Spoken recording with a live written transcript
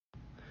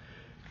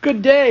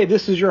Good day.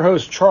 This is your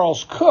host,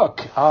 Charles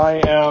Cook.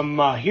 I am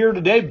here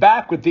today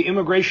back with the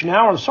Immigration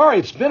Hour. I'm sorry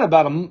it's been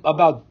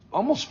about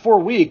almost 4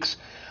 weeks.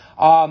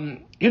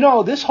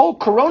 This whole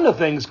corona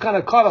thing's kind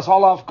of caught us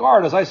all off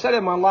guard. As I said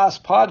in my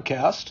last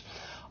podcast,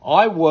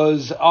 I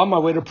was on my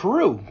way to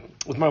Peru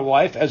with my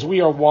wife, as we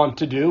are wont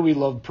to do. We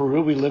love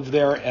Peru. We lived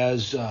there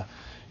as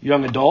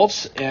young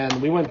adults,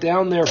 and we went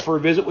down there for a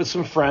visit with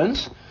some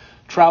friends,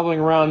 traveling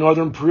around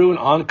northern Peru and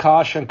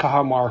Ancash and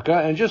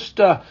Cajamarca, and just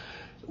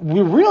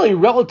we're really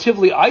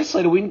relatively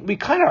isolated. We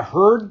kind of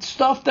heard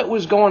stuff that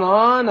was going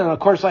on, and of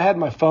course I had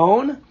my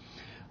phone,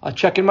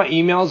 checking my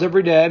emails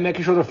every day,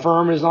 making sure the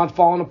firm is not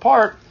falling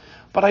apart.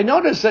 But I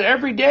noticed that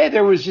every day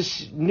there was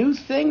just new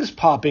things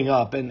popping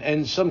up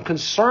and some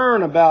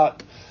concern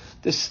about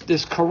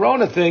this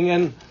corona thing.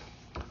 And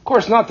of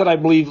course, not that I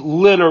believe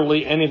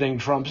literally anything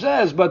Trump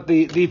says, but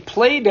the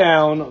play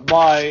down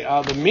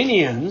by the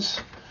minions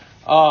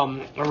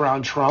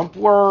around Trump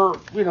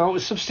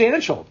was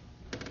substantial.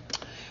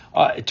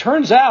 It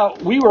turns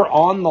out we were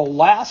on the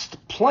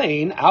last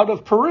plane out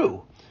of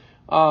Peru.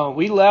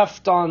 We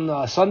left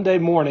on Sunday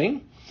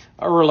morning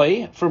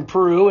early from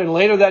Peru, and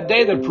later that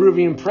day, the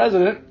Peruvian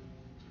president,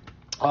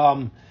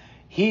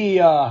 he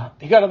got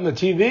on the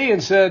TV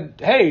and said,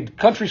 "Hey,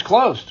 country's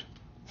closed."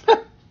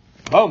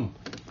 Boom,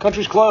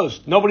 country's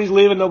closed. Nobody's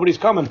leaving, nobody's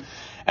coming.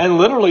 And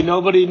literally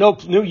no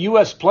new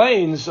U.S.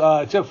 planes,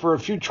 except for a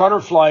few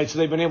charter flights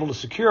they've been able to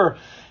secure,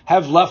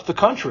 have left the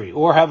country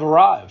or have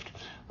arrived.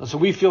 So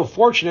we feel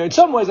fortunate. In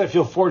some ways, I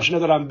feel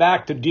fortunate that I'm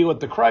back to deal with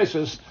the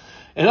crisis.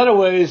 In other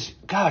ways,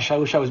 gosh, I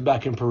wish I was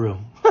back in Peru.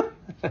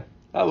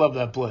 I love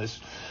that place.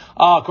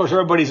 Of course,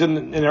 everybody's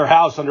in their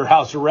house under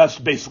house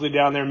arrest, basically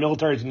down there.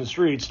 Military's in the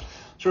streets,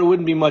 so there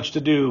wouldn't be much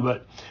to do.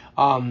 But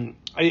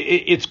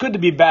it's good to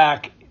be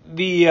back.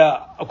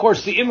 Of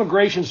course, the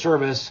Immigration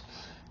Service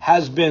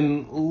has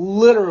been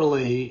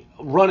literally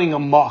running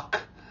amok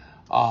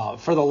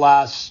for the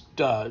last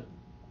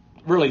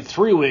really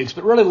 3 weeks,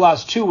 but really the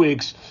last 2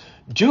 weeks.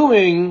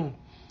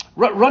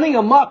 Running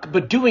amok,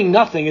 but doing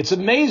nothing. It's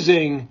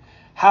amazing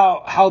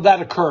how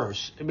that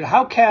occurs. I mean,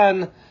 how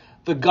can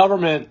the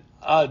government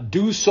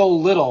do so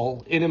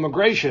little in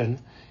immigration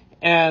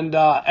and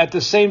at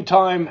the same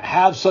time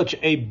have such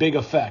a big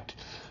effect?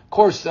 Of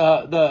course,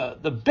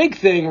 the big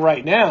thing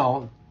right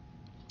now,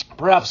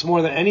 perhaps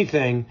more than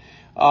anything,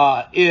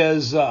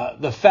 is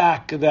the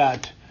fact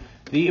that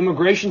the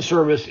Immigration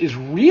Service is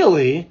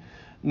really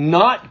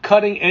not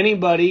cutting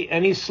anybody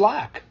any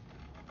slack.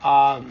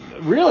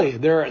 Really,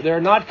 they're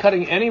not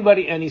cutting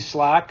anybody any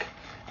slack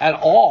at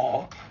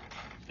all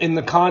in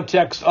the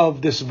context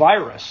of this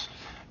virus.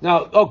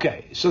 Now,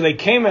 okay, so they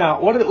came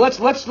out. Let's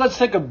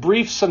take a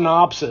brief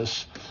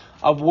synopsis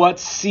of what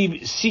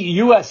USCIS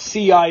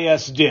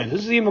did. This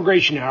is the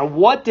Immigration Hour.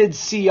 What did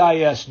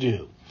CIS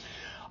do?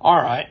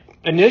 All right.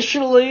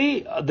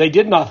 Initially, they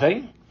did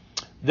nothing.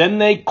 Then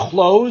they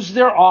closed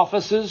their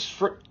offices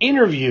for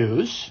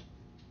interviews.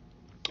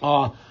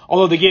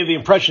 Although they gave the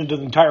impression to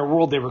the entire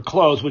world they were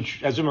closed,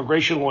 which as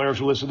immigration lawyers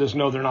who listen to this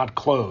know they're not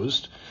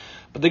closed.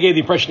 But they gave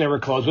the impression they were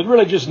closed, but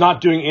really just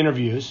not doing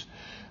interviews.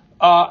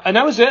 And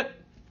that was it.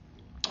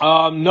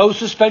 No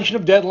suspension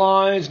of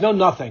deadlines, no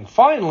nothing.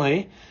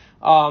 Finally,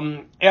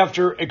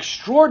 after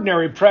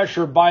extraordinary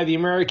pressure by the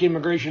American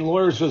Immigration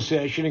Lawyers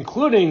Association,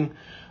 including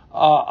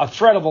a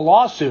threat of a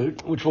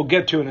lawsuit, which we'll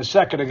get to in a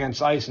second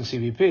against ICE and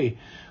CBP,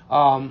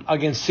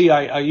 against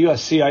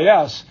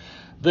USCIS,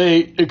 they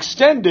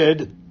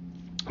extended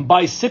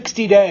by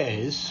 60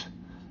 days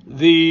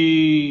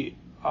the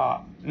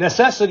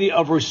necessity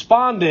of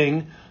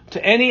responding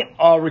to any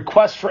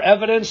requests for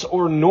evidence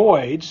or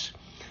NOIDs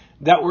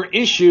that were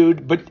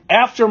issued, but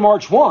after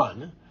March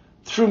 1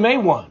 through May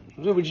 1.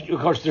 Which,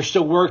 of course, they're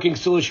still working,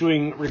 still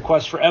issuing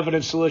requests for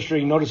evidence, still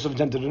issuing notice of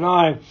intent to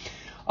deny.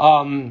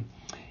 And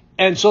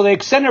so they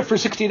extended it for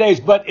 60 days.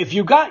 But if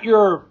you got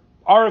your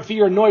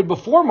RFE or NOID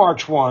before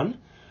March 1,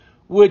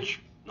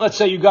 which, let's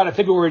say you got it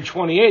February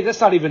 28th,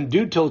 that's not even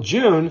due till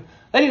June.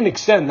 They didn't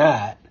extend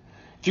that.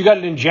 If you got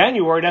it in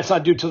January, that's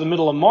not due till the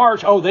middle of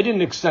March. Oh, they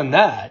didn't extend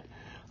that.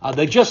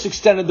 They just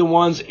extended the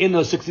ones in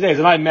those 60 days.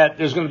 And I bet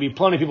there's going to be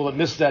plenty of people that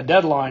missed that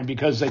deadline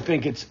because they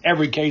think it's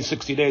every case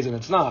 60 days and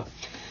it's not.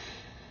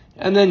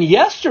 And then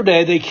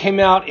yesterday they came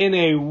out in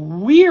a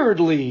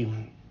weirdly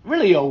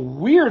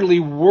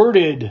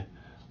worded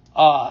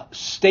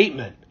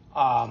statement.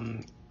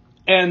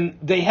 And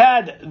they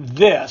had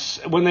this.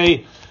 When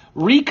they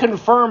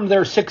reconfirmed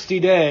their 60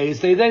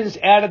 days, they then just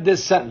added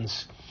this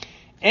sentence.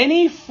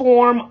 Any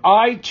form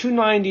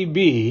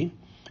I-290B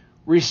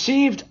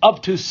received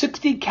up to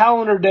 60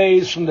 calendar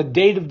days from the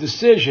date of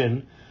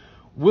decision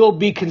will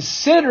be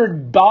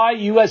considered by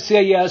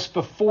USCIS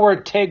before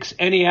it takes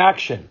any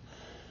action.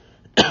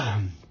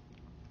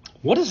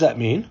 What does that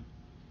mean?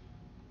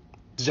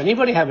 Does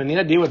anybody have any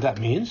idea what that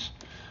means?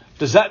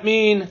 Does that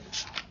mean,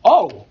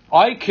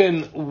 I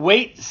can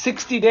wait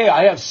 60 days.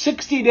 I have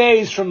 60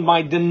 days from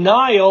my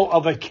denial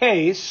of a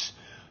case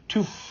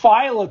to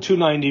file a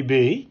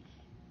 290B?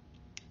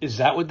 Is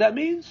that what that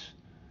means?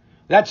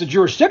 that's a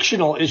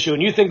jurisdictional issue,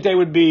 and you think they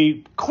would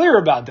be clear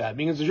about that,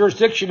 because the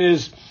jurisdiction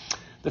is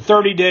the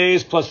 30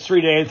 days plus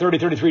 3 days,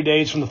 33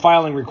 days from the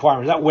filing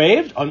requirement. Is that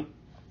waived?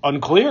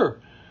 Unclear.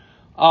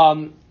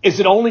 Is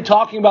it only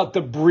talking about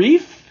the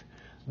brief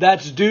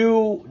that's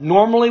due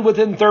normally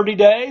within 30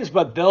 days,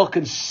 but they'll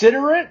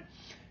consider it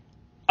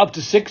up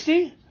to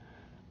 60?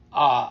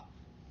 I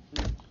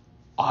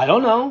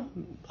don't know.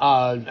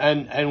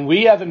 And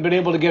we haven't been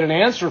able to get an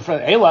answer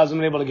ALA hasn't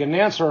been able to get an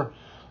answer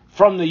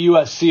from the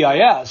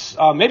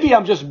USCIS. Maybe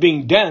I'm just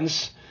being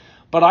dense,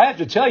 but I have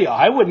to tell you,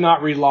 I would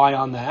not rely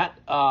on that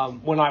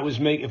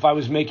if I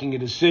was making a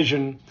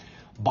decision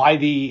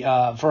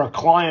for a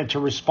client to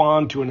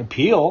respond to an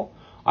appeal.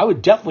 I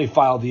would definitely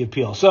file the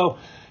appeal. So,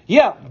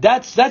 yeah,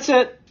 that's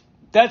it.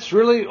 That's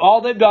really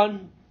all they've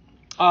done.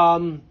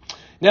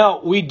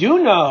 Now, we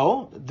do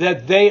know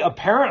that they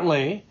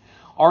apparently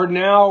are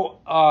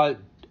now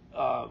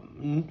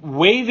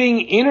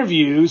waiving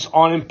interviews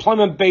on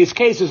employment-based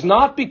cases,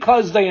 not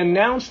because they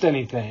announced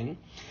anything,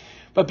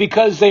 but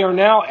because they are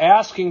now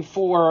asking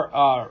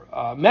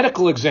for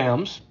medical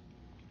exams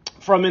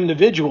from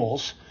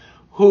individuals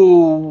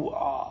who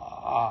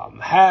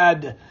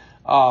had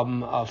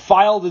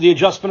filed the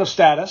adjustment of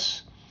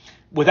status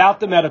without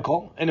the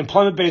medical and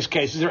employment-based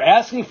cases. They're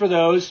asking for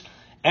those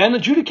and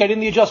adjudicating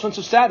the adjustments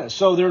of status.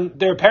 So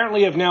they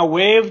apparently have now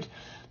waived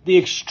the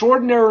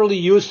extraordinarily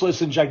useless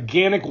and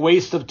gigantic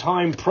waste of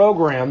time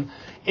program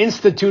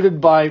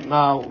instituted by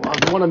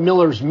one of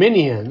Miller's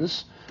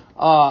minions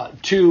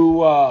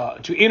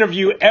to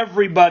interview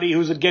everybody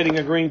who's getting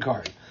a green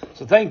card.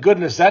 So thank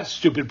goodness that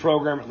stupid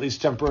program, at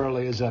least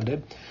temporarily, has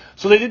ended.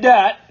 So they did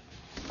that.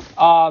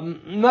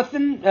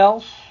 Nothing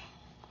else.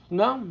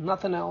 No,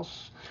 nothing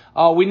else.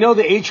 We know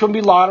the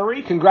H-1B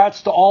lottery.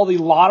 Congrats to all the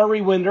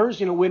lottery winners.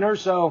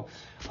 So,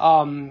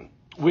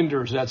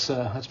 winners. That's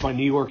my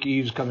New York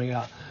Eves coming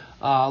out.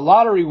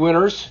 Lottery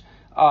winners.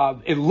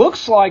 It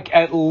looks like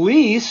at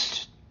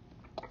least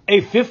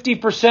a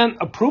 50%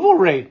 approval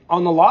rate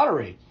on the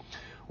lottery,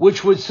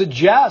 which would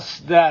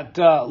suggest that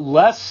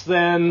less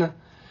than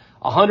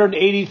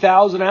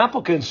 180,000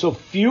 applicants. So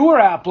fewer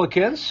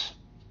applicants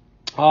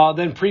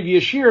than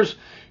previous years.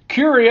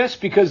 Curious,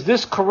 because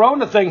this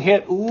corona thing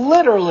hit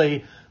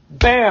literally,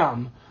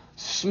 bam,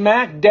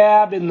 smack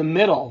dab in the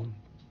middle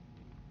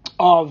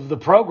of the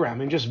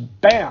program, and just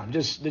bam,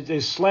 they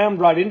slammed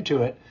right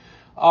into it.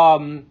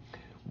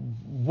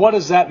 What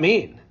does that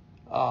mean?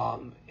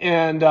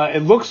 And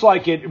it looks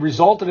like it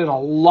resulted in a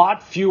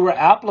lot fewer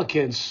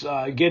applicants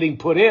getting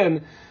put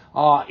in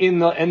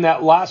that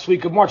last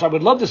week of March. I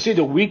would love to see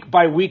the week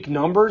by week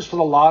numbers for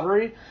the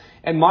lottery.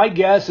 And my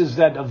guess is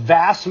that a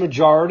vast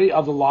majority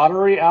of the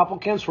lottery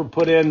applications were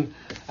put in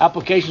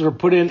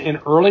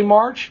early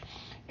March.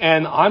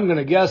 And I'm going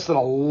to guess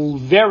that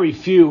very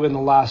few in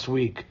the last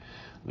week,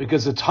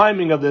 because the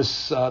timing of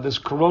this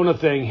corona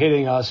thing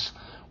hitting us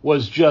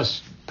was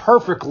just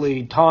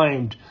perfectly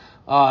timed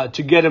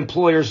to get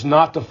employers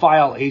not to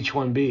file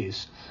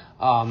H-1Bs.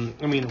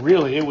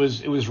 Really, it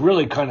was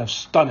really kind of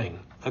stunning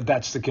that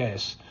that's the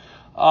case.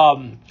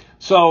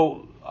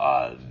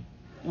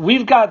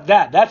 We've got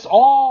that. That's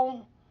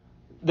all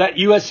that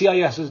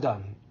USCIS has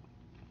done.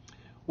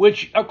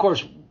 Which, of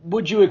course,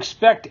 would you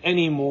expect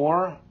any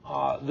more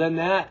than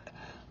that?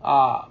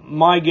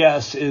 My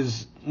guess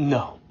is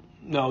no.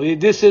 No,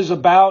 this is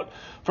about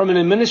from an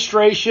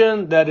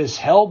administration that is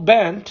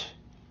hell-bent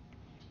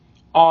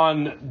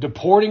on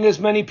deporting as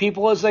many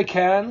people as they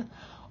can,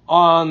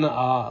 on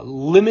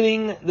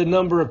limiting the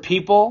number of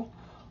people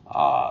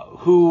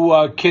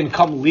who can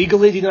come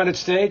legally to the United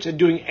States, and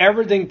doing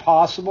everything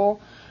possible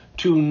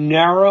to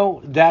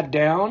narrow that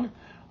down.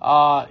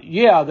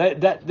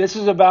 This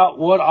is about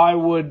what I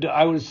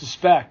would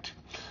suspect.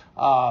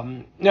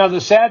 Now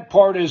the sad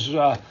part is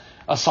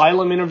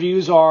asylum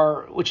interviews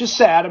which is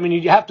sad.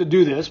 You have to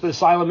do this, but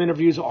asylum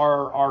interviews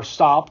are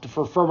stopped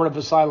for affirmative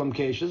asylum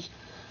cases,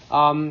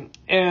 and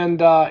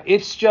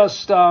it's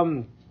just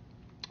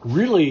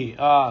really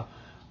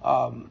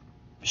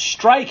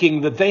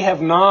striking that they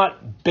have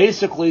not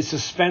basically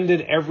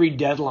suspended every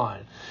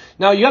deadline.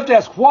 Now, you have to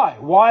ask why.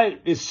 Why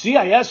is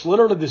CIS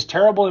literally this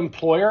terrible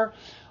employer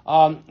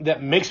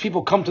that makes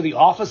people come to the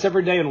office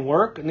every day and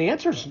work? And the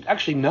answer is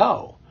actually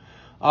no.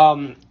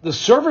 The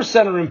service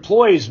center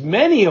employees,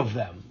 many of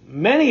the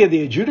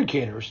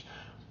adjudicators,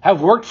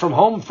 have worked from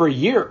home for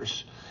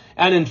years.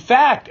 And in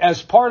fact,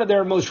 as part of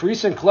their most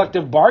recent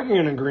collective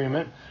bargaining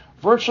agreement,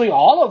 virtually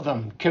all of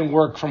them can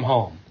work from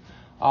home.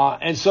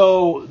 And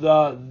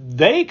so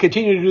they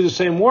continue to do the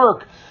same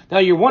work. Now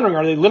you're wondering,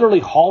 are they literally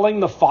hauling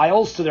the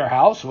files to their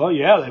house? Well,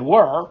 yeah, they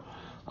were.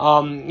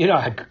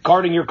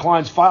 Guarding your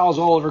client's files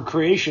all over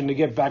creation to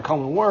get back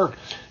home and work.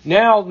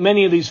 Now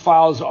many of these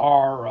files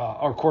are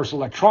of course,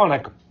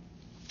 electronic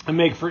and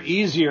make for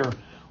easier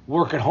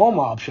work-at-home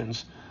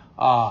options.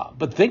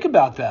 But think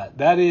about that.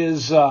 That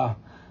is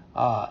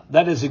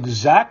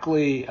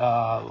exactly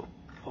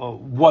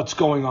what's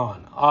going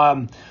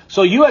on.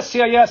 So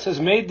USCIS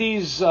has made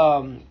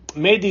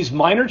these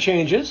minor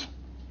changes,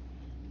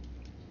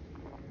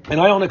 and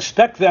I don't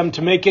expect them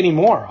to make any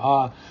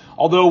more.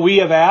 although we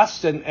have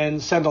asked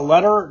and sent a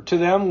letter to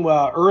them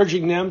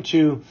urging them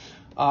to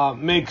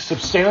make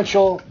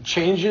substantial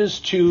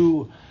changes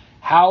to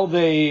how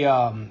they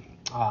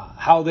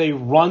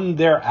run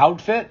their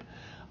outfit,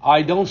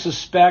 I don't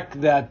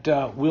suspect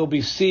that we'll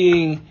be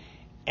seeing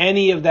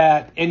any of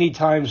that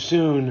anytime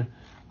soon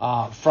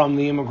from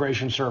the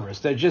Immigration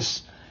Service.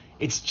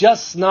 It's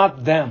just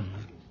not them.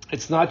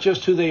 It's not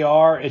just who they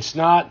are. It's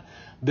not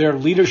their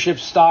leadership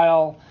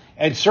style,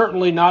 and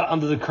certainly not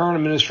under the current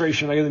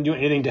administration are they going to do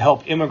anything to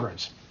help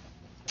immigrants.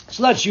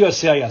 So that's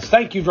USCIS.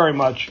 Thank you very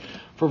much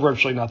for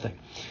virtually nothing.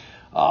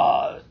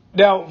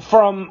 Now,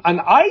 from an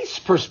ICE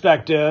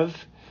perspective,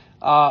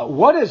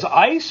 what has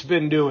ICE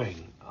been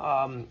doing?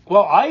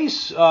 Well,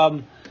 ICE,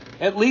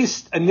 at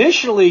least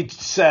initially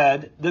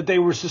said that they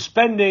were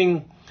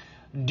suspending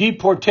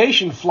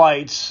deportation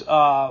flights,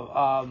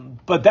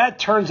 but that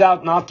turns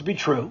out not to be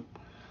true.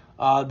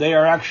 They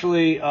are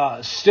actually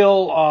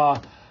still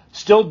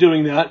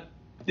doing that.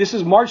 This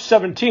is March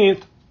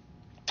 17th.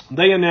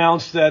 They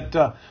announced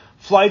that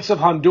flights of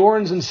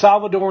Hondurans and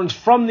Salvadorans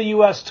from the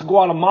U.S. to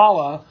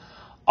Guatemala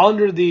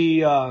under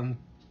the ACA,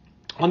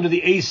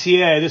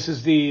 this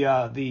is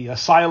the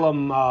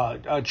asylum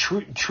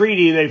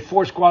treaty they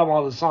forced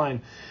Guatemala to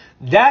sign,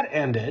 that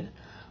ended.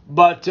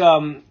 But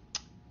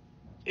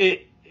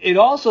it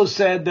also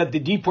said that the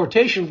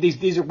deportation,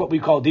 these are what we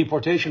call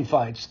deportation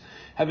flights,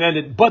 have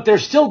ended. But they're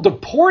still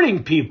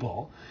deporting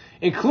people,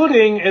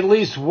 including at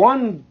least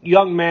one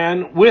young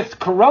man with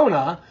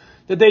corona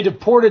that they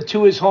deported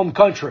to his home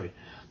country.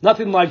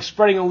 Nothing like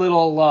spreading a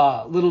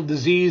little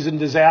disease and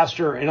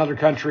disaster in other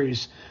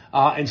countries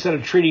instead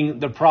of treating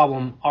the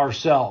problem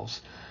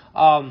ourselves.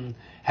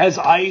 Has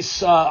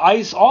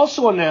ICE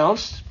also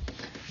announced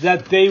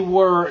that they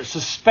were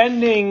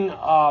suspending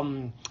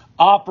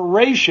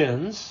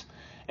operations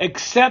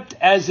except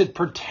as it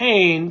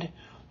pertained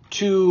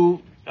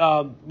to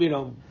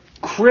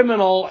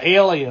criminal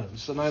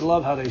aliens, and I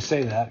love how they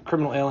say that,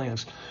 criminal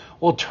aliens.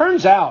 Well, it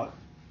turns out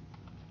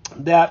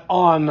that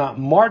on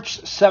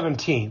March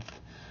 17th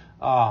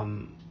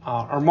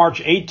or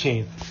March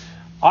 18th,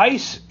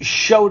 ICE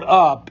showed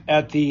up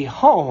at the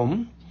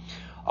home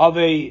of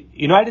a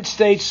United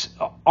States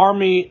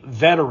Army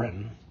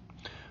veteran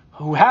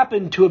who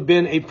happened to have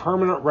been a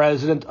permanent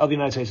resident of the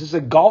United States. This is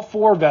a Gulf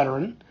War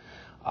veteran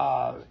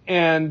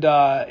and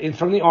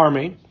from the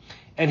Army.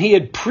 And he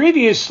had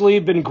previously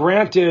been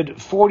granted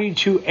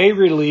 42A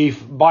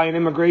relief by an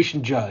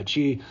immigration judge.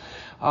 He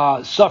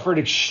suffered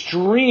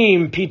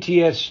extreme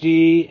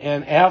PTSD,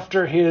 and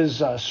after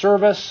his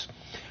service,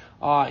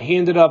 he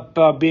ended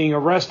up being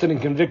arrested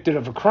and convicted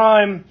of a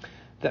crime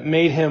that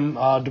made him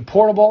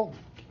deportable.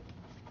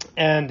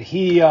 And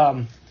he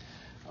ended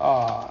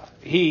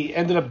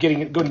up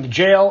going to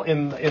jail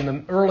in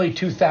the early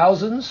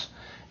 2000s,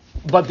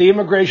 but the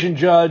immigration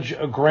judge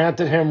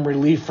granted him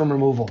relief from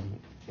removal.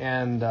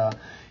 And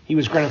he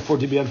was granted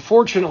 42B.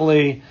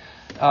 Unfortunately,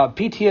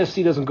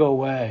 PTSD doesn't go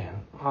away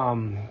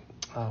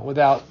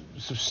without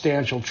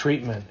substantial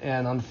treatment.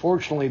 And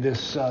unfortunately,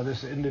 this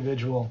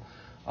individual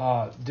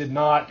did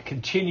not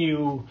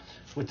continue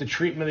with the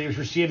treatment that he was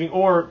receiving,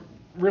 or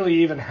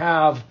really even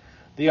have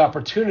the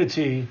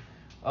opportunity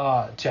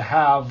to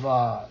have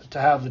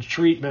the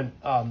treatment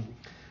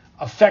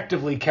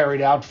effectively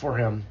carried out for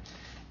him.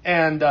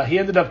 And he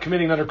ended up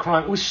committing another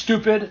crime. It was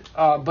stupid,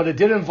 but it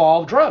did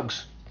involve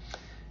drugs.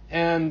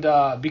 And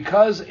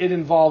because it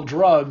involved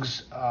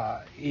drugs,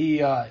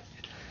 he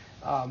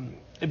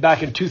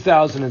back in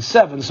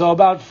 2007, so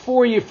about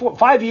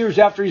 5 years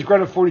after he's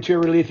granted 42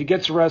 relief, he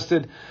gets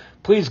arrested,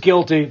 pleads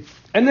guilty,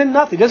 and then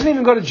nothing. Doesn't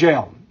even go to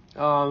jail.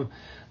 The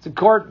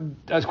court,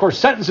 of course,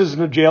 sentences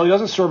him to jail. He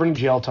doesn't serve any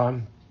jail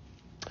time.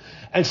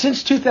 And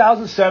since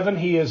 2007,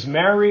 he is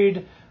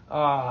married.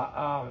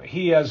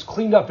 He has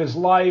cleaned up his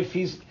life.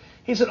 He's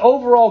an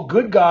overall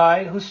good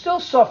guy who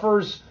still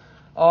suffers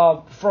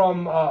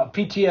from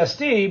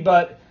PTSD,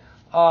 but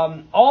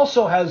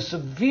also has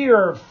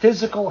severe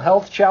physical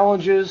health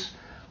challenges,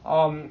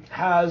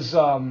 has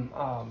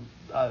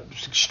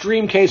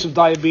extreme case of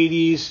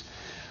diabetes.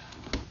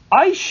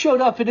 I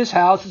showed up at his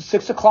house at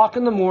 6 o'clock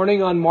in the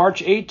morning on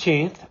March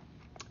 18th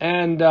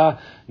and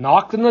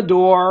knocked on the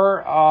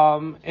door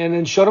and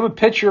then showed him a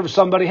picture of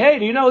somebody. Hey,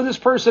 do you know who this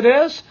person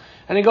is?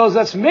 And he goes,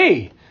 that's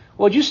me.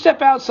 Well, would you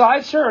step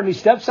outside, sir? And he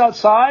steps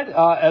outside,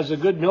 as a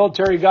good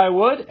military guy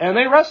would, and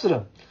they arrested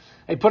him.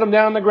 They put him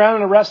down on the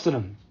ground and arrested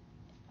him.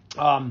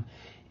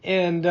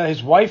 And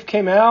his wife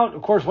came out.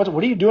 Of course, what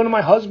are you doing to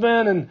my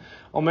husband? And,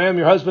 oh, ma'am,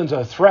 your husband's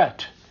a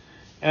threat.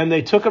 And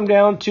they took him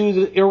down to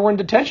the Irwin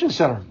Detention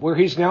Center, where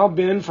he's now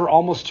been for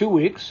almost 2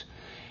 weeks.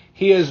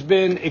 He has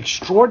been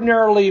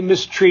extraordinarily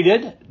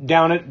mistreated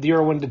down at the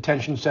Irwin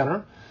Detention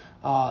Center.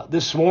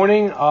 This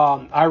morning,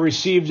 I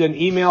received an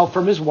email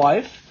from his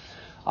wife.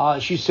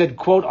 She said,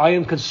 quote, I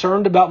am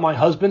concerned about my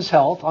husband's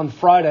health. On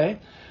Friday,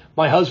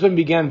 my husband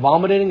began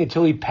vomiting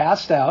until he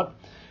passed out.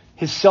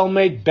 His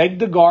cellmate begged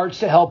the guards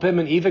to help him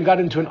and even got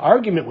into an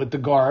argument with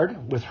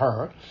with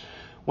her.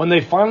 When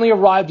they finally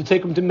arrived to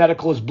take him to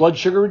medical, his blood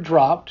sugar had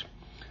dropped.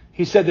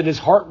 He said that his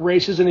heart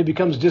races and he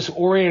becomes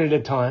disoriented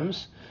at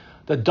times.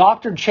 The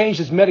doctor changed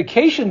his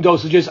medication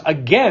dosages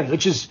again,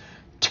 which is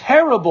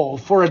terrible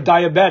for a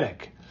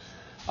diabetic.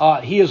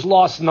 He has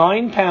lost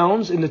 9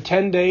 pounds in the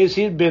 10 days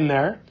he had been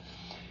there.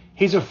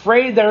 He's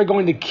afraid they're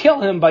going to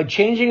kill him by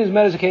changing his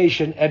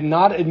medication and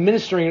not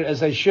administering it as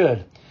they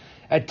should.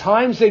 At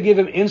times they give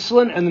him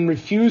insulin and then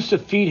refuse to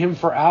feed him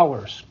for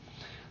hours.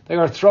 They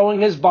are throwing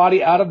his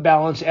body out of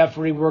balance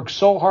after he worked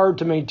so hard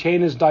to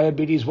maintain his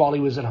diabetes while he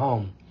was at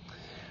home.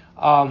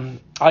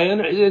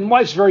 And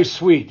wife's very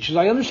sweet. She says,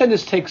 I understand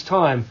this takes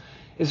time.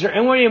 Is there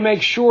any way to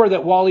make sure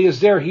that while he is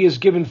there, he is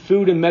given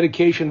food and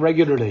medication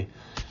regularly?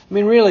 I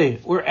mean,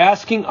 really, we're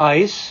asking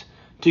ICE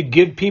to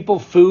give people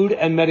food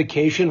and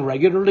medication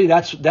regularly.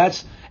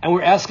 And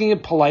we're asking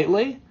it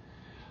politely.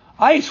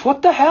 ICE,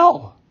 what the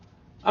hell?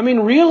 I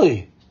mean,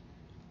 really,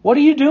 what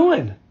are you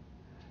doing?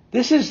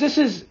 This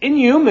is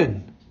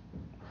inhuman.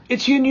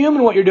 It's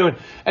inhuman what you're doing.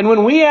 And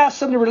when we ask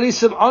them to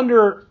release him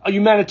under a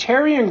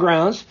humanitarian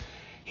grounds,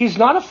 he's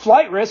not a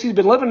flight risk. He's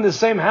been living in the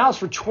same house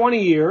for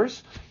 20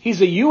 years.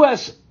 He's a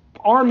U.S.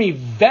 Army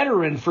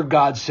veteran, for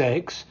God's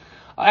sakes.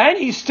 And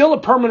he's still a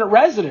permanent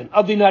resident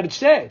of the United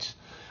States.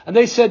 And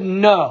they said,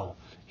 no,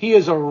 he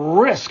is a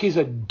risk. He's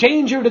a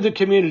danger to the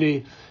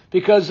community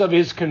because of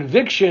his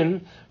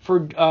conviction for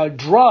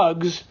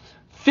drugs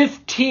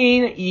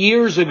 15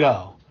 years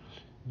ago,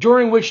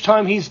 during which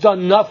time he's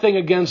done nothing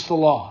against the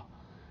law.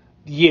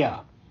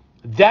 Yeah,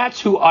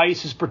 that's who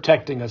ICE is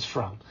protecting us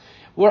from.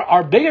 Where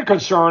our bigger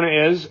concern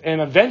is,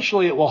 and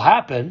eventually it will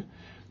happen,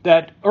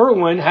 that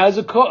Irwin has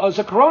a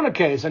corona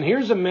case. And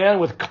here's a man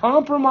with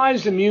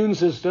compromised immune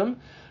system,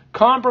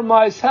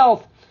 compromised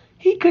health.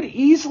 He could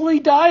easily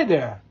die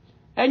there.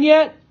 And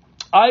yet,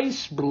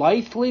 ICE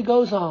blithely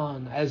goes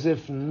on as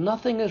if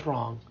nothing is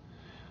wrong.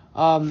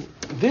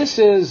 This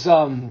is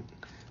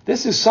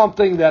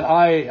something that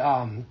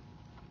I'm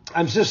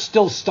just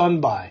still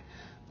stunned by.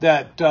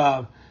 That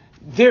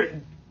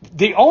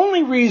the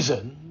only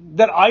reason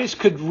that ICE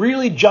could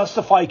really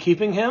justify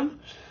keeping him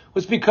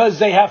was because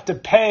they have to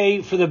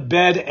pay for the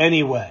bed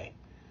anyway.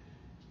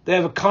 They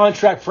have a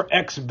contract for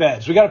X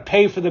beds. We got to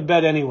pay for the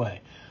bed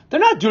anyway. They're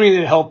not doing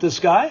anything to help this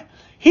guy.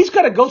 He's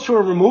got to go through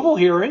a removal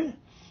hearing.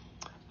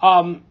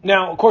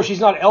 Now, of course, he's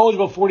not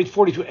eligible for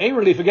 42A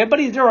relief again, but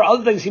there are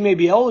other things he may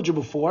be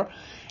eligible for.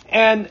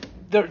 And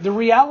the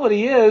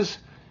reality is,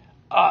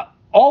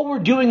 all we're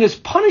doing is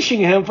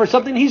punishing him for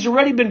something he's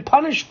already been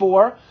punished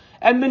for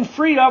and been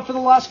freed of for the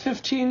last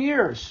 15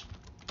 years.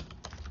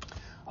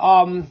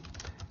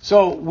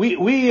 So we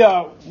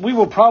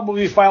will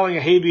probably be filing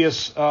a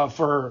habeas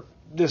for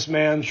this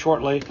man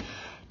shortly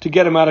to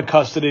get him out of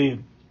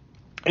custody.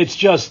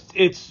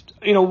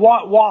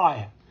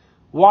 Why?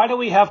 Why do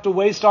we have to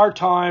waste our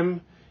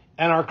time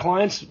and our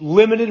clients'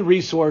 limited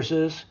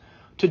resources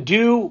to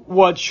do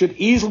what should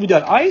easily be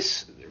done?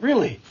 ICE,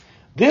 really,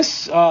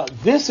 this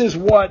is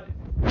what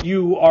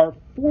you are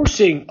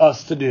forcing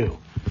us to do.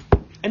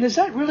 And is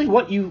that really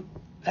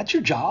that's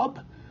your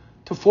job?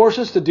 To force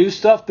us to do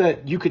stuff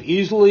that you could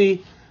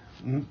easily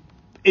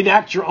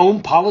enact your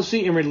own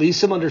policy and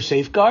release him under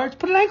safeguards?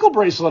 Put an ankle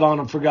bracelet on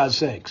him, for God's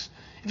sakes.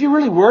 If you're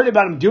really worried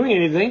about him doing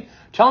anything,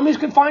 tell him he's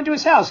confined to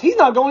his house. He's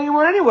not going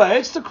anywhere anyway.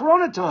 It's the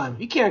corona time.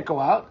 He can't go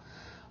out.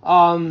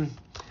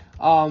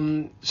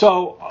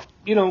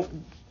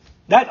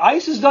 That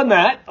ICE has done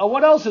that.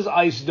 What else has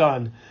ICE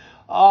done?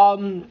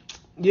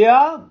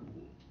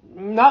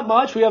 Not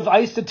much. We have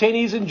ICE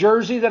detainees in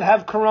Jersey that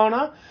have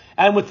corona.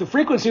 And with the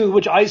frequency with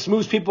which ICE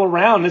moves people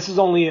around, this is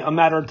only a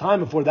matter of time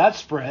before that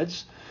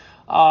spreads.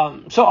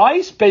 So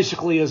ICE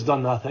basically has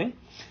done nothing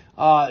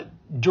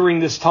during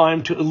this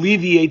time to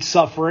alleviate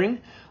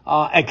suffering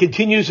and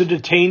continues to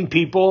detain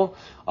people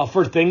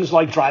for things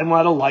like driving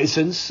without a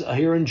license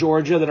here in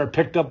Georgia that are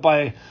picked up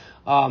by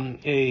an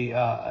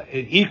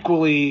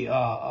equally,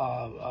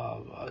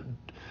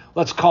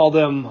 let's call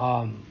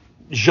them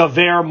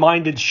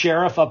Javert-minded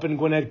sheriff up in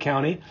Gwinnett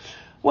County,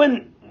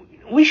 when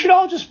we should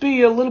all just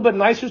be a little bit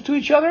nicer to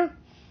each other,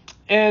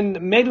 and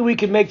maybe we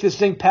could make this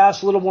thing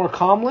pass a little more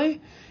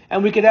calmly,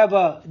 and we could have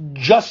a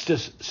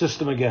justice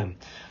system again.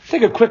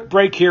 Take a quick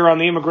break here on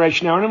the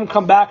Immigration Hour, and then we'll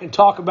come back and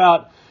talk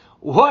about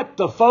what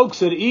the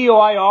folks at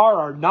EOIR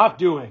are not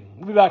doing.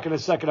 We'll be back in a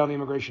second on the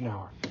Immigration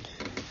Hour.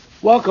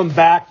 Welcome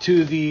back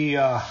to the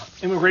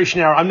Immigration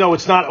Hour. I know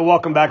it's not a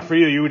welcome back for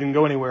you. You didn't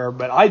go anywhere,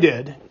 but I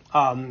did.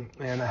 And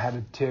I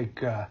had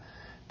to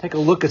take a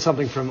look at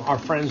something from our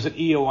friends at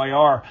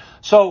EOIR.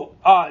 So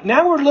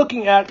now we're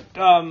looking at,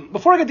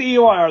 before I get to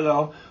EOIR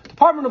though,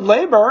 Department of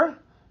Labor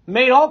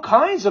made all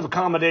kinds of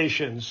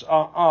accommodations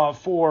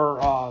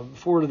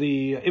for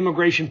the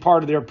immigration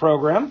part of their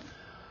program.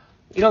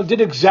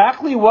 Did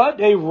exactly what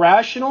a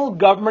rational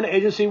government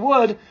agency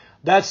would.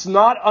 That's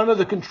not under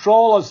the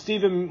control of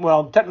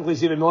technically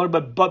Stephen Miller,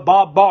 but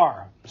Bob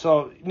Barr.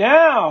 So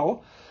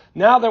now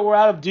that we're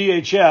out of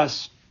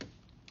DHS,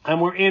 and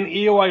we're in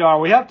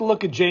EOIR, we have to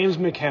look at James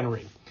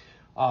McHenry,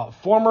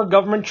 former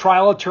government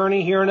trial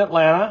attorney here in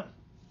Atlanta,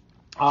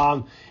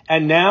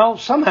 and now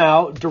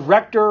somehow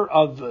director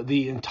of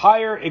the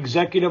entire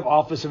Executive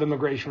Office of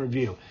Immigration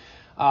Review.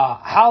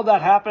 How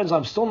that happens,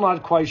 I'm still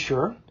not quite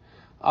sure.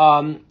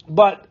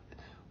 But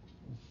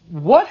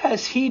what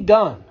has he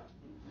done?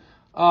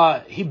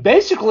 He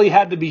basically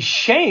had to be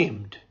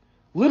shamed,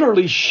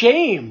 literally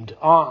shamed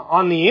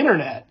on the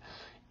internet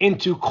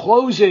into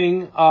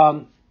closing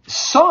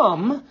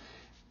some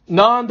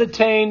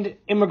non-detained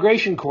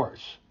immigration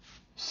courts.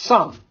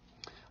 Some.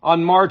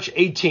 On March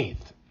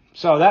 18th.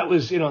 So that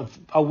was,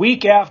 a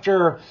week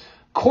after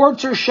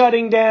courts are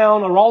shutting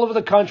down all over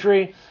the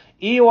country.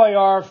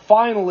 EOIR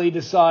finally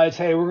decides,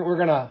 hey, we're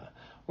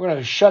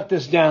gonna shut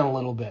this down a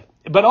little bit.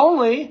 But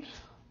only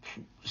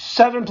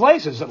 7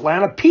 places.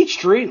 Atlanta,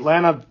 Peachtree,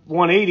 Atlanta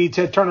 180,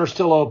 Ted Turner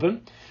still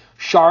open.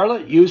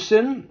 Charlotte,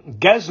 Houston,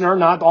 Gesner,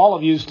 not all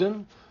of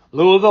Houston.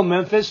 Louisville,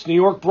 Memphis, New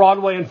York,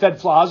 Broadway, and Fed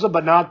Plaza,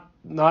 but not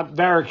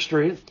Varick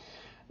Street.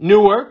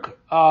 Newark,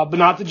 but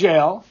not the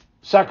jail.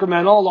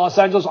 Sacramento, Los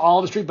Angeles,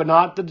 Olive Street, but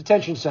not the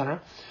detention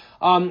center.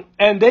 And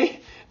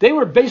they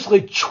were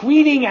basically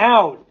tweeting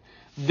out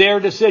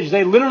their decisions.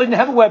 They literally didn't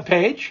have a web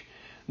page,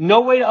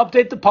 no way to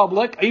update the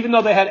public, even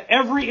though they had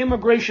every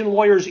immigration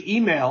lawyer's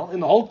email in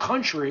the whole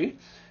country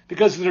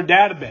because of their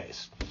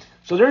database.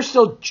 So they were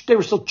still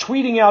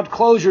tweeting out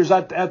closures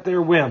at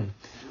their whim.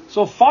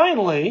 So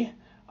finally,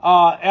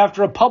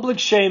 after a public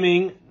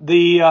shaming,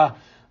 the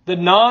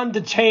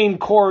non-detained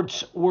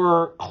courts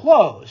were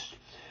closed.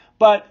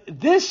 But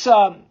this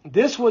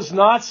was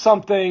not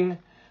something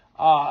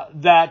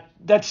that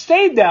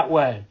stayed that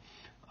way.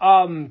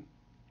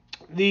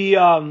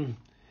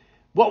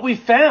 What we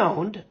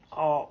found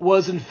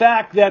was, in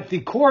fact, that the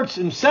courts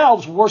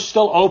themselves were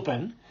still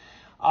open,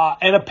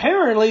 and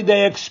apparently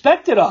they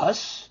expected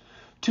us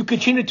to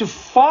continue to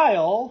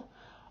file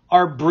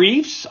our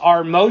briefs,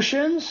 our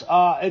motions,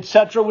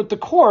 etc., with the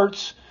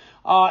courts,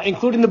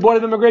 including the Board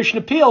of Immigration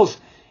Appeals.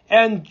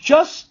 And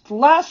just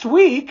last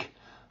week,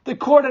 the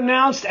court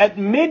announced at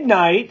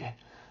midnight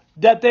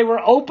that they were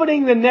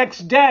opening the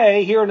next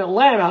day here in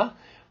Atlanta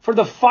for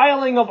the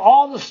filing of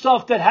all the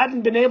stuff that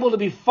hadn't been able to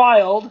be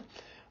filed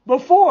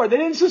before. They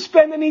didn't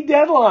suspend any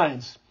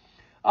deadlines.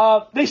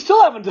 They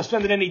still haven't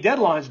suspended any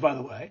deadlines, by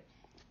the way.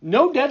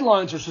 No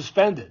deadlines are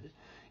suspended,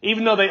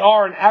 even though they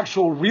are in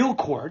actual real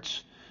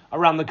courts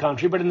around the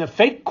country. But in the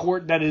fake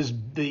court, that is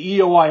the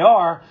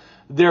EOIR,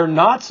 they're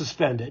not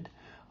suspended.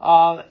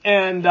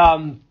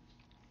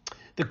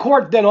 The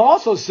court then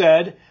also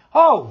said,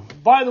 oh,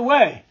 by the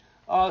way,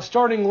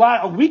 starting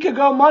a week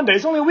ago Monday,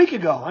 it's only a week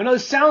ago. I know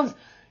this sounds,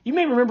 you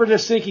may remember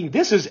this thinking,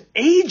 this is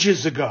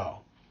ages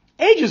ago.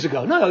 Ages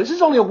ago. No, this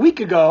is only a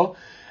week ago.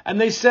 And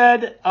they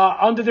said,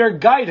 under their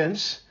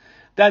guidance,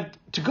 that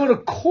to go to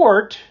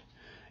court,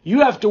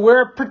 you have to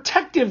wear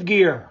protective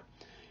gear.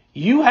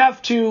 You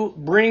have to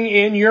bring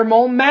in your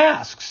own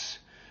masks.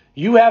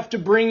 You have to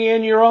bring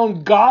in your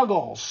own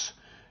goggles.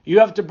 You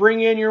have to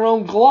bring in your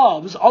own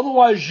gloves.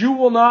 Otherwise, you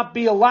will not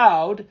be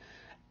allowed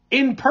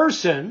in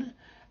person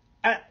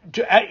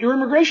at your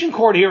immigration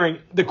court hearing,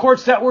 the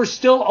courts that were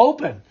still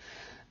open.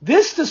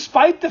 This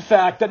despite the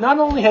fact that not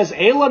only has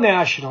AILA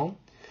National,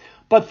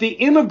 but the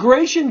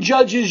Immigration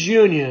Judges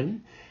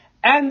Union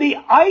and the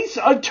ICE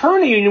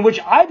Attorney Union, which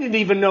I didn't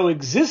even know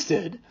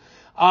existed,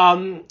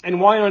 and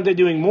why aren't they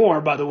doing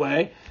more, by the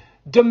way,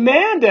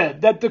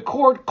 demanded that the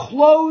court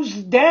close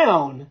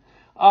down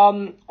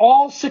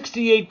all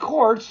 68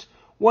 courts,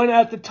 when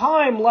at the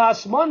time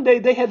last Monday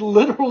they had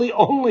literally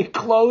only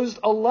closed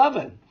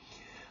 11.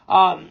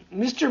 Mr.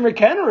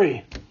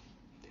 McHenry,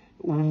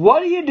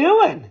 what are you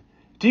doing?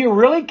 Do you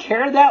really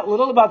care that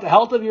little about the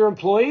health of your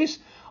employees?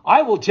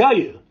 I will tell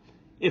you,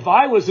 if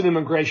I was an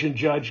immigration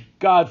judge,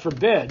 God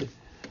forbid,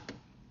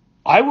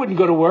 I wouldn't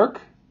go to work.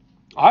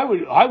 I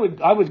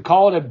would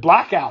call it a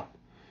blackout.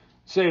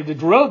 Say the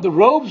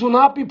robes will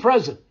not be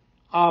present.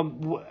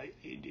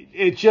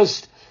 It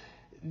just,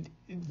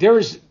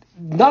 there's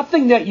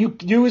nothing that you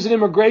do as an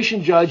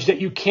immigration judge that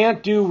you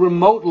can't do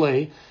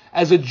remotely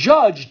as a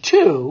judge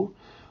too.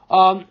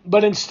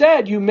 But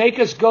instead you make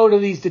us go to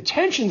these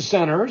detention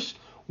centers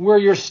where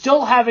you're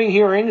still having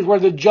hearings, where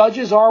the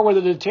judges are, where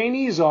the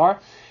detainees are,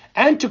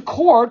 and to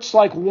courts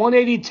like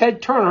 180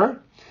 Ted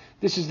Turner.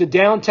 This is the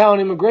downtown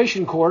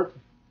immigration court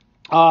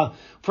for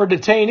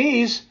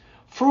detainees.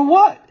 For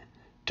what?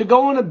 To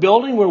go in a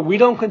building where we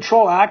don't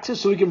control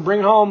access so we can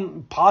bring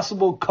home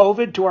possible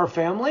COVID to our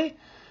family?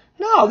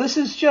 No, this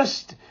is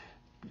just,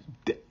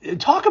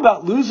 talk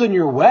about losing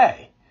your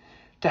way.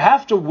 To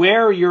have to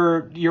wear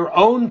your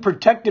own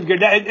protective gear.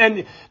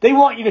 And they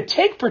want you to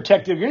take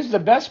protective gear. This is the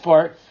best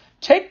part.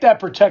 Take that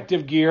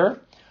protective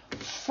gear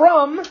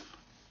from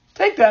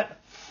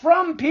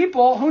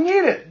people who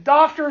need it.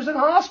 Doctors and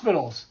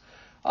hospitals.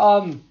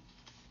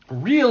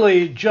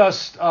 Really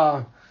just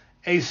a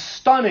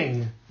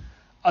stunning,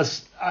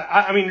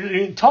 I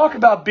mean, talk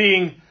about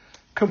being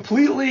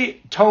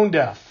completely tone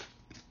deaf.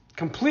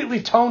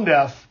 Completely tone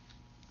deaf.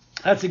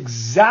 That's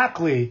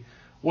exactly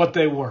what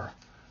they were.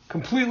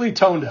 Completely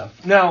tone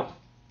deaf. Now,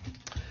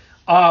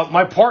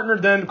 my partner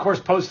then, of course,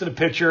 posted a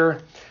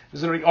picture.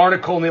 There's an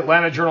article in the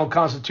Atlanta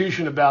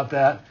Journal-Constitution about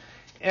that.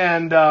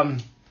 And,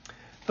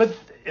 but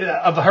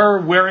of her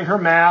wearing her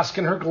mask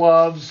and her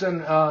gloves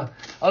and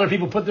Other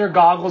people put their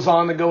goggles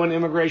on to go into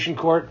immigration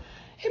court.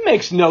 It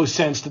makes no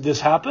sense that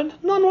this happened.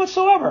 None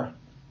whatsoever.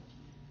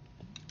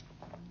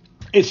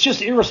 It's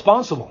just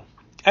irresponsible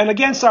and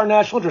against our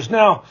national interest.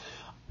 Now,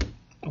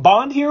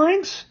 bond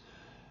hearings?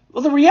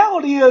 Well, the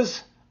reality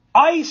is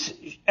ICE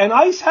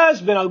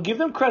has been, I'll give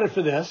them credit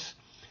for this,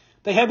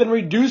 they have been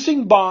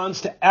reducing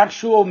bonds to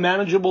actual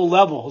manageable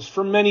levels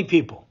for many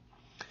people.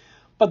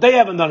 But they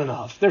haven't done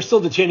enough. They're still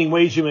detaining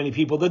way too many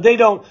people that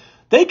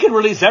they could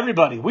release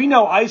everybody. We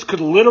know ICE could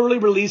literally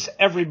release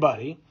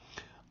everybody.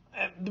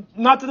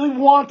 Not that we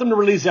want them to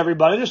release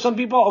everybody. There's some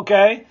people,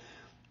 okay,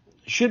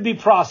 should be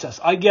processed.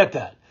 I get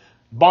that.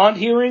 Bond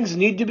hearings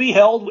need to be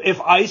held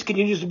if ICE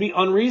continues to be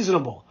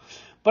unreasonable.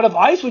 But if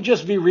ICE would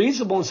just be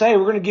reasonable and say, hey,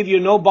 we're going to give you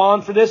no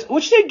bond for this,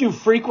 which they do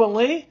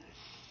frequently.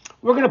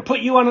 We're going to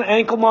put you on an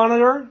ankle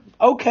monitor.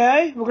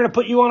 Okay. We're going to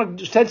put you on a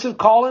intensive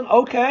call-in.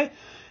 Okay.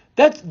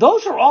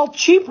 Those are all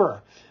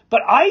cheaper.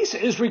 But ICE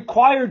is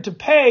required to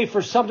pay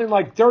for something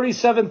like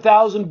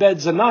 37,000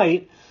 beds a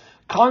night.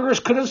 Congress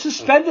could have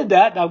suspended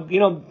that. Now,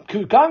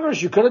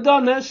 Congress, you could have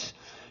done this.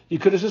 You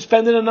could have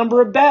suspended a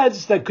number of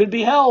beds that could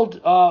be held,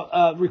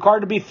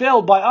 required to be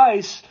filled by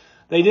ICE.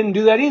 They didn't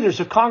do that either.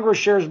 So Congress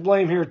shares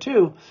blame here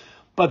too.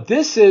 But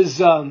this is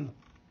where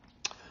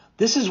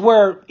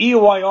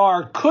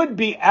EOIR could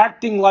be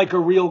acting like a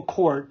real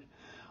court,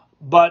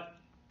 but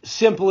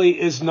simply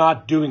is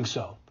not doing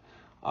so.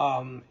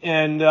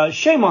 And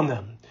shame on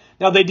them.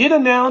 Now, they did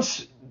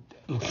announce,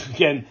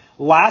 again,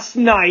 last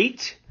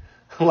night,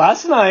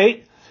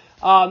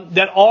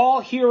 that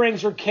all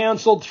hearings are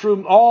canceled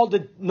through all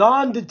the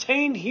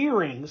non-detained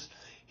hearings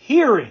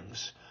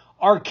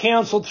are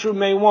canceled through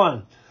May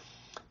 1.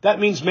 That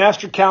means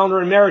master calendar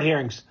and merit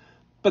hearings.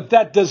 But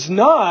that does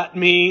not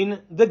mean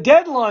the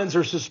deadlines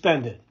are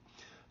suspended.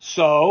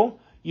 So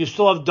you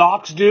still have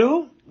docs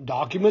due,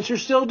 documents are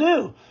still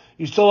due.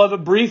 You still have a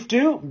brief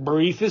due,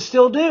 brief is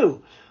still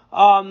due.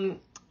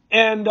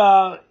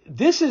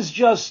 This is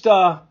just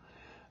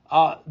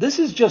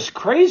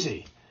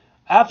crazy.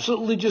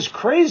 Absolutely just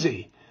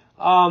crazy.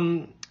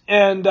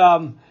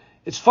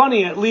 It's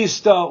funny, at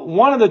least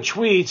one of the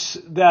tweets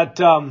that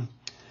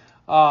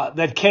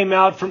came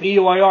out from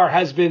EOIR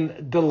has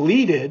been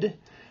deleted,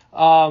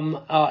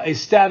 a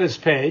status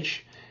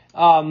page,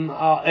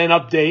 an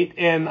update,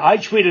 and I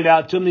tweeted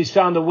out to him he's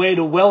found a way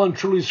to well and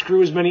truly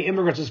screw as many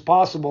immigrants as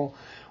possible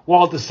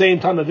while at the same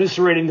time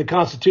eviscerating the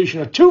Constitution.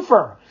 A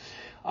twofer.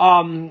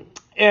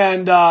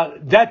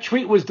 That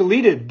tweet was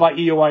deleted by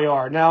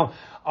EOIR. Now,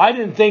 I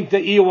didn't think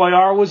that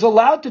EOIR was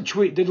allowed to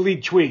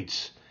delete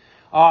tweets.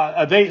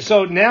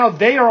 So now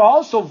they are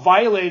also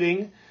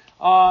violating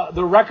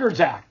the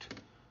Records Act.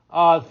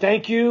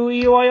 Thank you,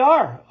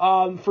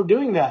 EOIR, for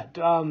doing that.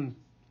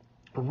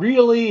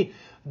 Really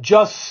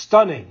just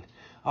stunning.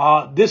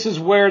 This is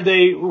where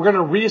they were going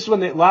to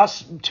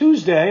last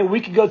Tuesday, a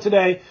week ago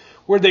today,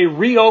 where they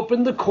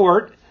reopened the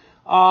court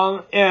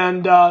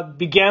and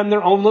began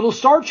their own little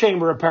star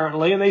chamber,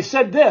 apparently. And they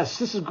said this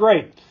is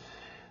great.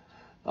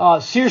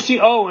 Circe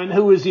Owen,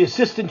 who is the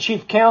assistant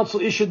chief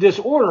counsel, issued this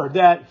order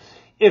that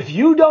if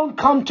you don't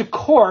come to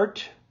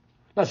court,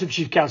 not the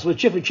chief counsel, the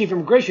chief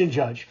immigration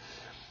judge,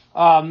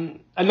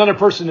 another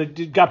person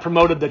that got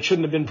promoted that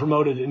shouldn't have been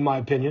promoted, in my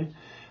opinion,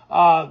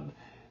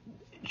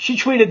 she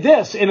tweeted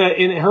this in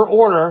her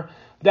order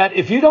that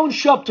if you don't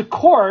show up to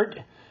court,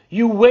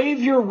 you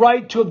waive your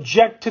right to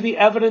object to the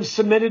evidence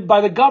submitted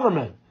by the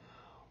government.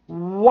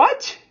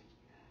 What?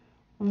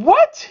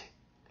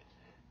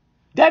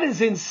 That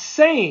is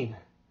insane.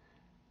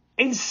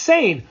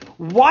 Insane.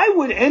 Why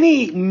would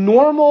any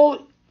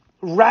normal,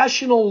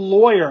 rational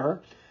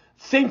lawyer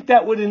think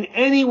that would in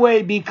any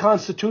way be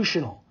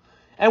constitutional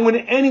and would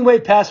in any way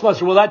pass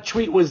muster? Well, that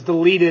tweet was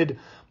deleted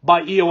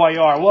by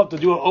EOIR. We'll have to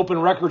do an open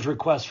records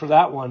request for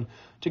that one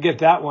to get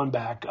that one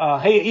back.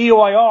 Hey,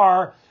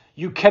 EOIR,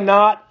 you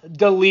cannot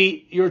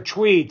delete your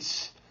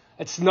tweets.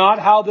 That's not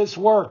how this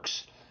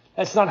works.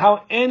 That's not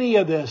how any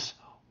of this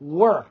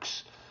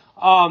works.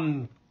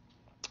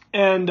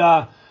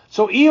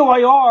 So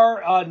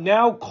EOIR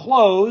now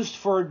closed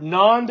for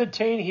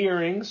non-detained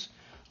hearings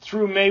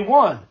through May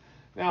 1.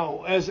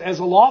 Now, as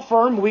a law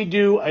firm, we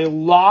do a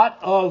lot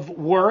of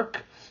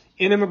work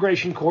in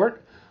immigration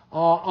court.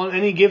 On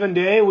any given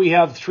day, we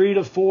have 3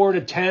 to 4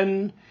 to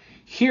 10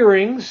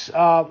 hearings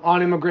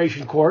on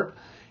immigration court,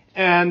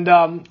 and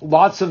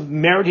lots of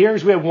merit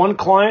hearings. We have one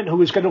client who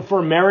was scheduled for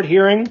a merit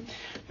hearing.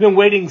 Been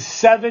waiting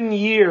 7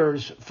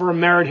 years for a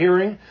merit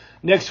hearing.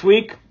 Next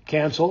week,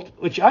 canceled,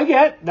 which I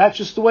get. That's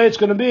just the way it's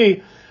going to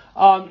be.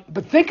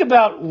 But think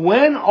about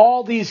when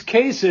all these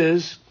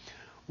cases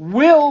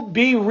will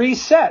be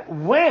reset.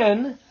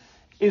 When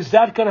is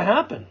that going to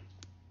happen?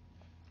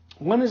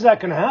 When is that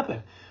going to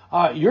happen?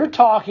 You're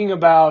talking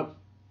about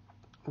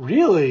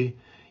really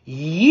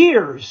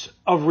years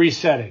of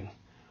resetting.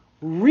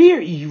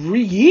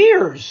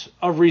 Years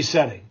of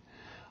resetting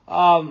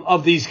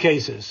of these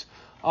cases.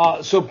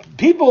 So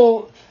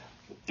people,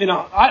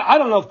 I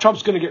don't know if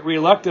Trump's going to get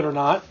reelected or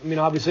not. I mean,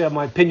 obviously I have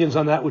my opinions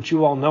on that, which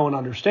you all know and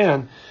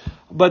understand.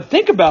 But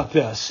think about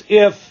this.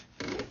 If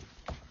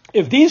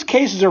if these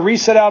cases are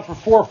reset out for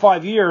 4 or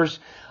 5 years,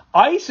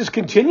 ICE is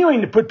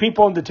continuing to put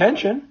people in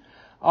detention.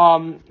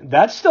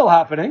 That's still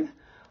happening.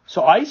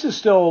 So ICE is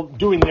still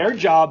doing their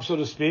job, so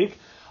to speak.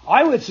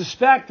 I would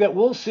suspect that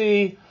we'll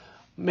see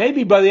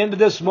maybe by the end of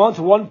this month,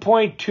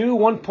 1.2,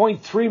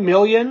 1.3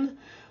 million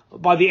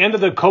by the end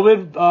of the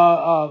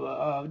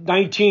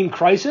COVID-19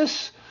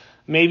 crisis,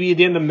 maybe at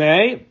the end of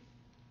May.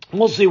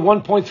 We'll see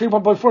 1.3,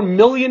 1.4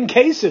 million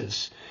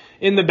cases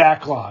in the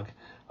backlog.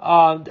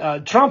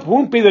 Trump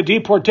won't be the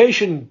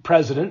deportation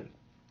president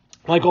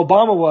like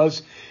Obama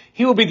was.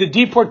 He will be the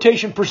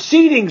deportation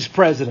proceedings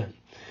president.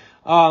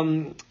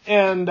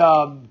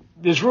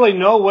 There's really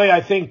no way,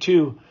 I think,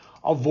 to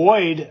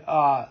avoid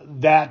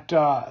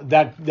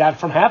that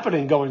from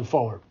happening going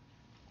forward.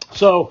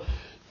 So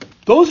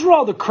those are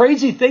all the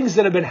crazy things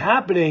that have been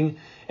happening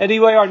at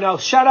EOIR. Now,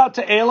 shout out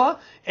to Ayla.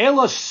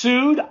 Ayla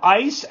sued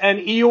ICE and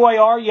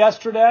EOIR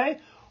yesterday.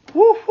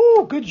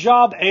 Woohoo! Good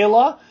job,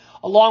 Ayla,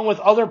 along with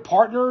other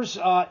partners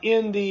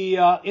in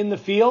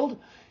the field.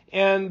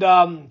 And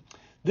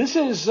this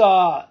is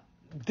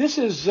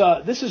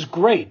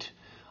great.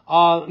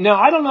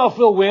 Now, I don't know if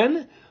we'll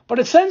win, but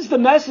it sends the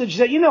message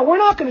that, we're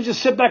not going to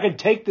just sit back and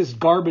take this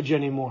garbage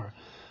anymore.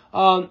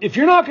 If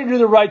you're not going to do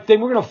the right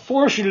thing, we're going to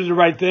force you to do the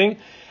right thing.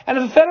 And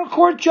if a federal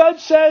court judge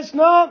says,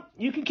 no,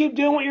 you can keep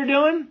doing what you're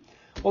doing,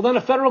 well, then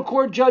a federal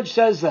court judge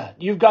says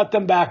that. You've got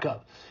them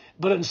backup.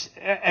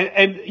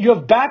 And you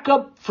have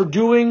backup for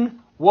doing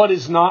what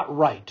is not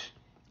right.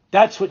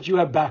 That's what you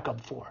have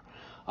backup for.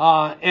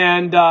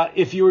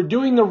 If you were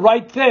doing the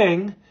right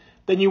thing,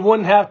 then you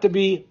wouldn't have to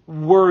be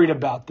worried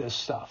about this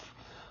stuff.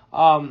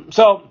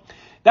 So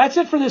that's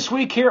it for this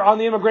week here on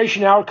the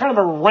Immigration Hour. Kind of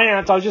a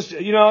rant. I was just,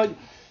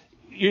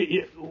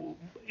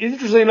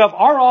 interestingly enough,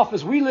 our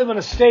office, we live in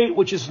a state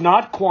which is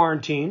not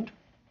quarantined,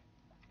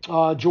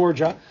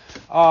 Georgia.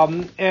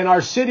 And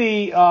our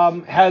city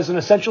has an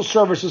essential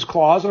services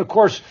clause. And, of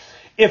course,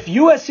 if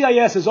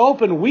USCIS is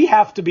open, we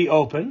have to be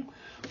open.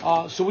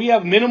 So we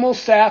have minimal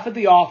staff at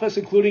the office,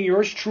 including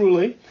yours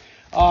truly,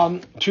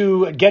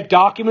 to get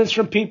documents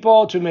from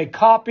people, to make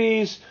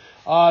copies,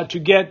 to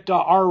get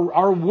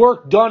our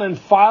work done and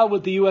filed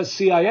with the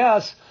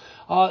USCIS.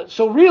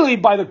 So really,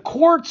 by the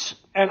courts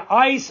and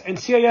ICE and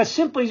CIS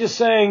simply just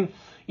saying,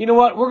 you know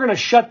what, we're going to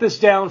shut this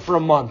down for a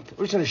month.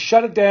 We're just going to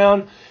shut it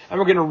down, and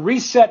we're going to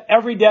reset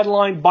every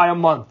deadline by a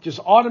month, just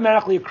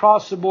automatically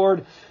across the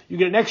board. You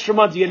get an extra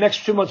month, you get an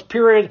extra 2 months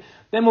period,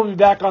 then we'll be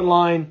back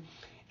online,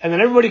 and then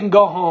everybody can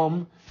go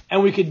home,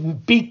 and we can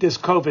beat this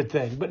COVID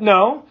thing. But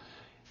no,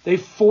 they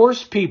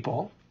force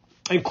people,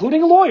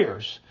 including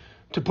lawyers,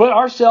 to put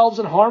ourselves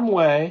in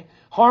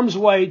harm's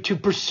way to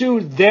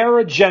pursue their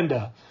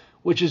agenda,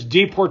 which is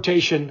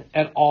deportation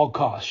at all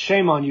costs.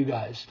 Shame on you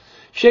guys.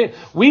 Shame.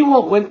 We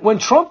will, when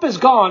Trump is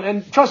gone,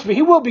 and trust me,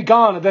 he will be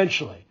gone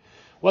eventually,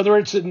 whether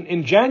it's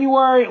in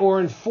January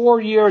or in 4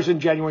 years in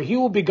January, he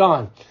will be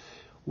gone.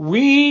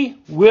 We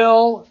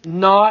will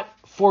not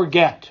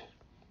forget.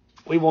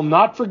 We will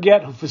not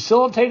forget who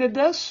facilitated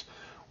this.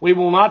 We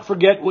will not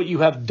forget what you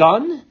have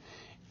done.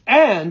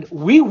 And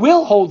we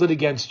will hold it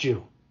against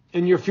you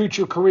in your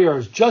future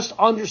careers. Just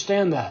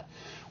understand that.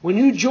 When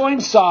you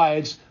join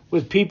sides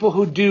with people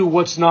who do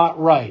what's not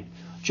right,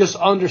 just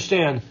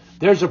understand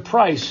there's a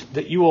price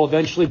that you will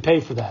eventually pay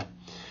for that.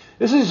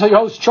 This is your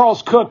host,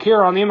 Charles Cook,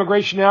 here on the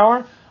Immigration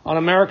Hour on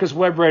America's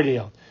Web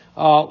Radio.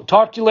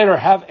 Talk to you later.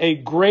 Have a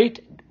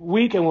great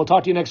week, and we'll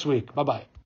talk to you next week. Bye-bye.